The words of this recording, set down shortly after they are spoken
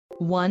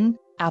1.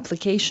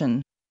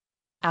 Application.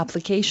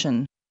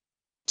 Application.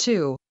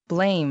 2.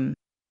 Blame.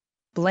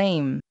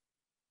 Blame.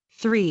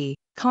 3.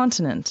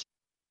 Continent.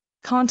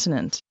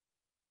 Continent.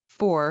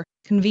 4.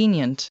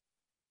 Convenient.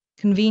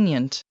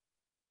 Convenient.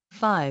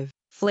 5.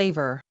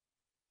 Flavor.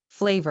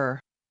 Flavor.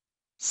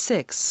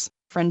 6.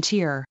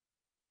 Frontier.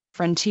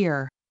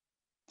 Frontier.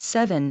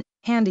 7.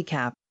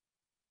 Handicap.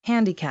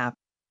 Handicap.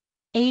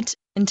 8.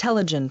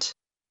 Intelligent.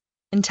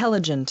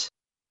 Intelligent.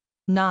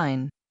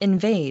 9.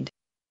 Invade.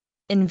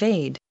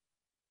 Invade.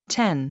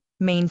 10.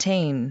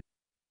 Maintain.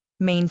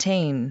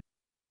 Maintain.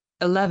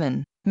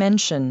 11.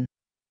 Mention.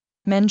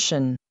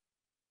 Mention.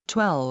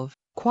 12.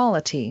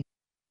 Quality.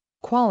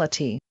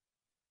 Quality.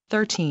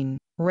 13.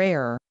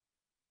 Rare.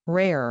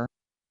 Rare.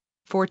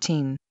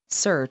 14.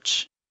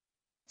 Search.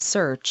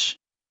 Search.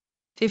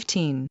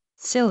 15.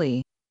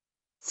 Silly.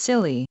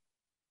 Silly.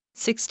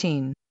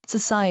 16.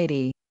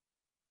 Society.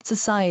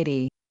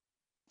 Society.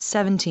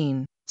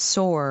 17.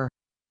 Soar.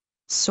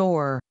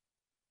 Soar.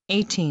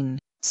 18.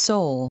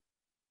 Soul.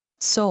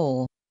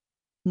 Soul.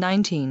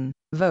 19.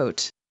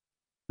 Vote.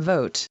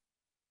 Vote.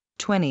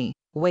 20.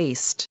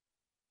 Waste.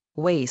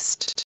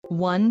 Waste.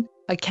 1.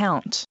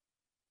 Account.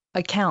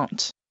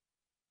 Account.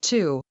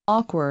 2.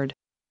 Awkward.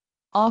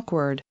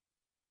 Awkward.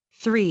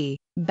 3.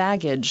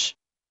 Baggage.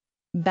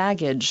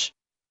 Baggage.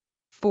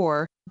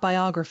 4.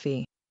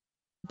 Biography.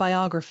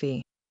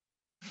 Biography.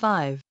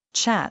 5.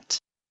 Chat.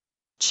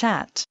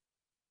 Chat.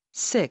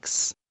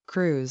 6.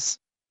 Cruise.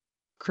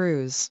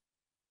 Cruise.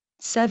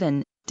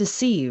 7.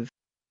 Deceive.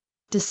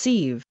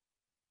 Deceive.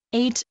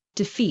 8.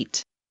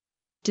 Defeat.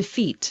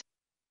 Defeat.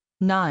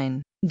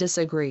 9.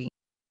 Disagree.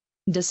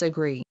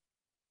 Disagree.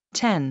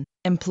 10.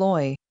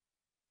 Employ.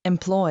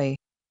 Employ.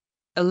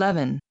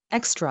 11.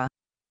 Extra.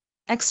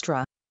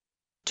 Extra.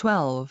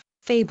 12.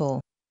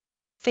 Fable.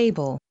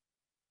 Fable.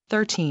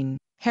 13.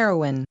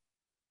 Heroine.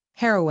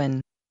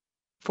 Heroine.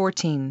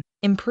 14.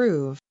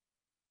 Improve.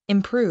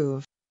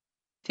 Improve.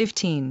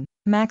 15.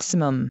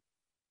 Maximum.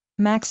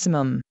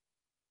 Maximum.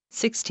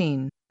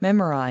 16.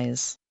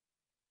 Memorize.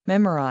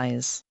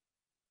 Memorize.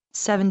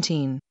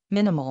 17.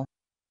 Minimal.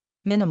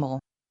 Minimal.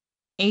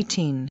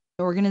 18.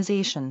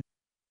 Organization.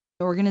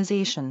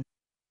 Organization.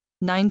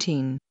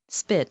 19.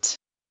 Spit.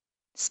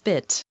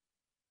 Spit.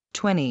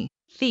 20.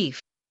 Thief.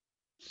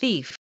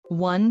 Thief.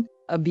 1.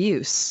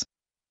 Abuse.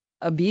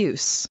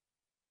 Abuse.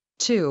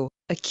 2.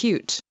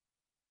 Acute.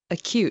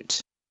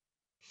 Acute.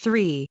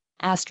 3.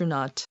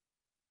 Astronaut.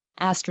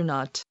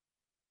 Astronaut.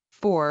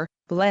 4.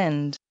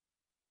 Blend.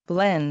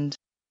 Blend.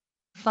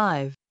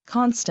 5.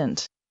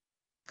 Constant.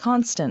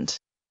 Constant.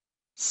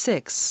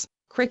 6.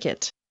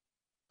 Cricket.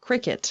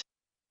 Cricket.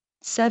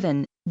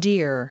 7.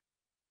 Deer.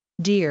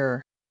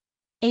 Deer.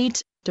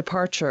 8.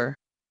 Departure.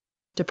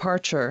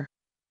 Departure.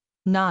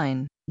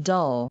 9.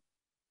 Dull.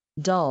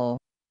 Dull.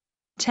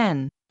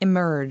 10.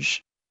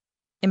 Emerge.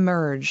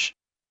 Emerge.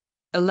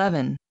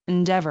 11.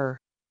 Endeavor.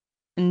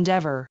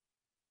 Endeavor.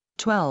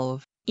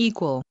 12.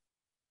 Equal.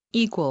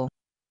 Equal.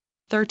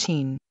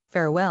 13.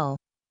 Farewell.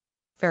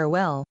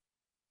 Farewell.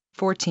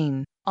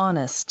 14.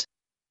 Honest.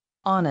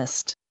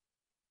 Honest.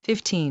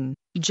 15.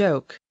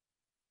 Joke.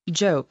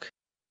 Joke.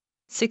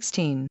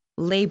 16.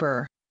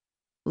 Labor.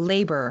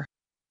 Labor.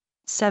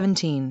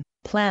 17.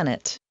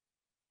 Planet.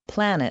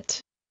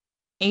 Planet.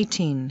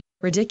 18.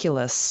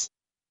 Ridiculous.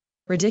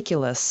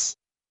 Ridiculous.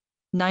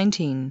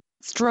 19.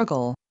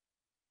 Struggle.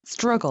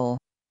 Struggle.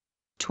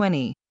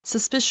 20.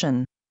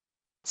 Suspicion.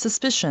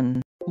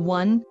 Suspicion.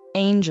 1.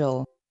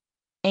 Angel.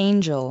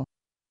 Angel.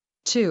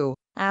 2.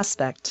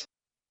 Aspect.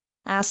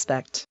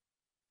 Aspect.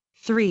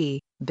 3.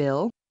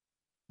 Bill.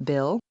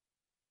 Bill.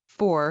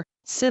 4.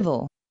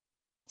 Civil.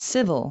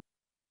 Civil.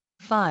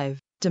 5.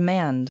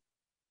 Demand.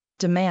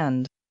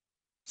 Demand.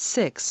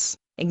 6.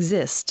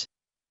 Exist.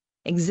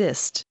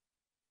 Exist.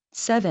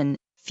 7.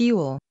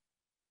 Fuel.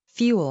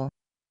 Fuel.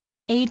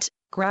 8.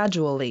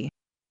 Gradually.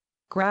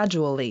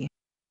 Gradually.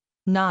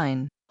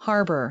 9.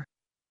 Harbor.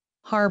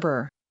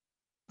 Harbor.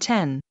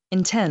 10.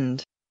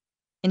 Intend.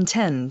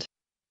 Intend.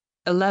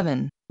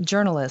 11.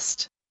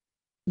 Journalist.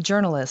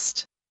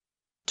 Journalist.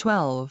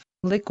 12.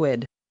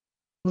 Liquid.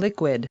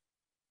 Liquid.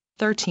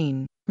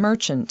 13.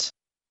 Merchant.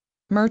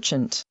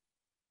 Merchant.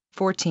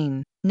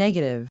 14.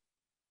 Negative.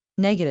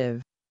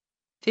 Negative.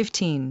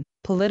 15.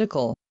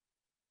 Political.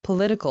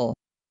 Political.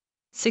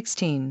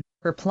 16.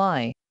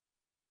 Reply.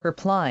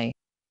 Reply.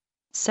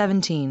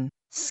 17.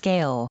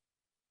 Scale.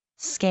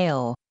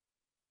 Scale.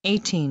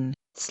 18.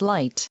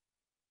 Slight.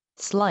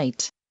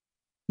 Slight.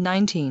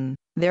 19.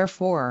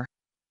 Therefore.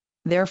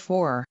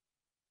 Therefore.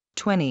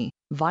 20.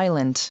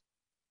 Violent.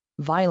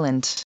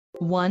 Violent.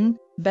 1.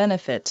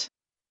 Benefit.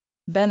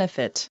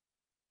 Benefit.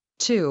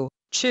 2.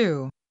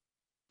 Chew.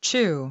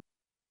 Chew.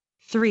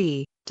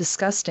 3.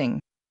 Disgusting.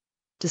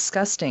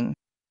 Disgusting.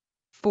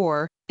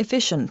 4.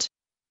 Efficient.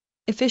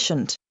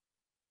 Efficient.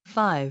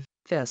 5.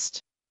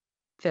 Fist.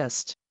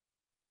 Fist.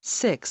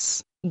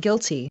 6.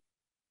 Guilty.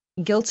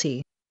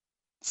 Guilty.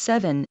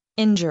 7.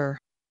 Injure.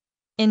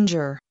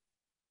 Injure.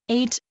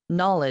 8.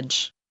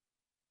 Knowledge.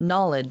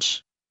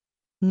 Knowledge.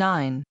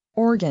 9.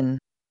 Organ.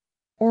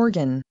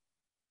 Organ.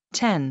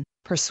 10.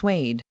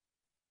 Persuade,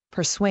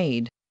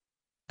 persuade.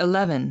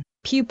 11.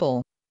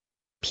 Pupil,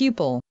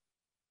 pupil.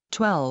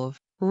 12.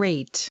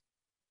 Rate,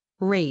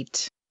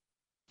 rate.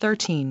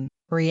 13.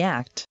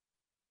 React,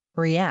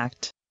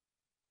 react.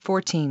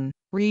 14.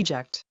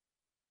 Reject,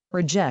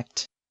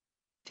 reject.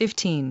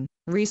 15.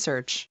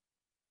 Research,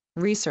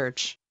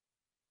 research.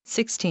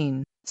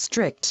 16.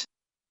 Strict,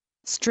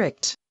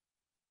 strict.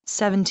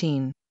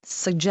 17.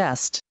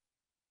 Suggest,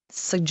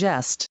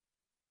 suggest.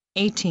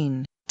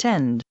 18.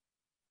 Tend,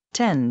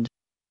 tend.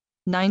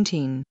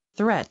 19.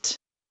 Threat,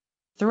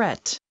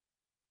 threat.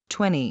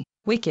 20.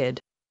 Wicked,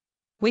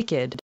 wicked.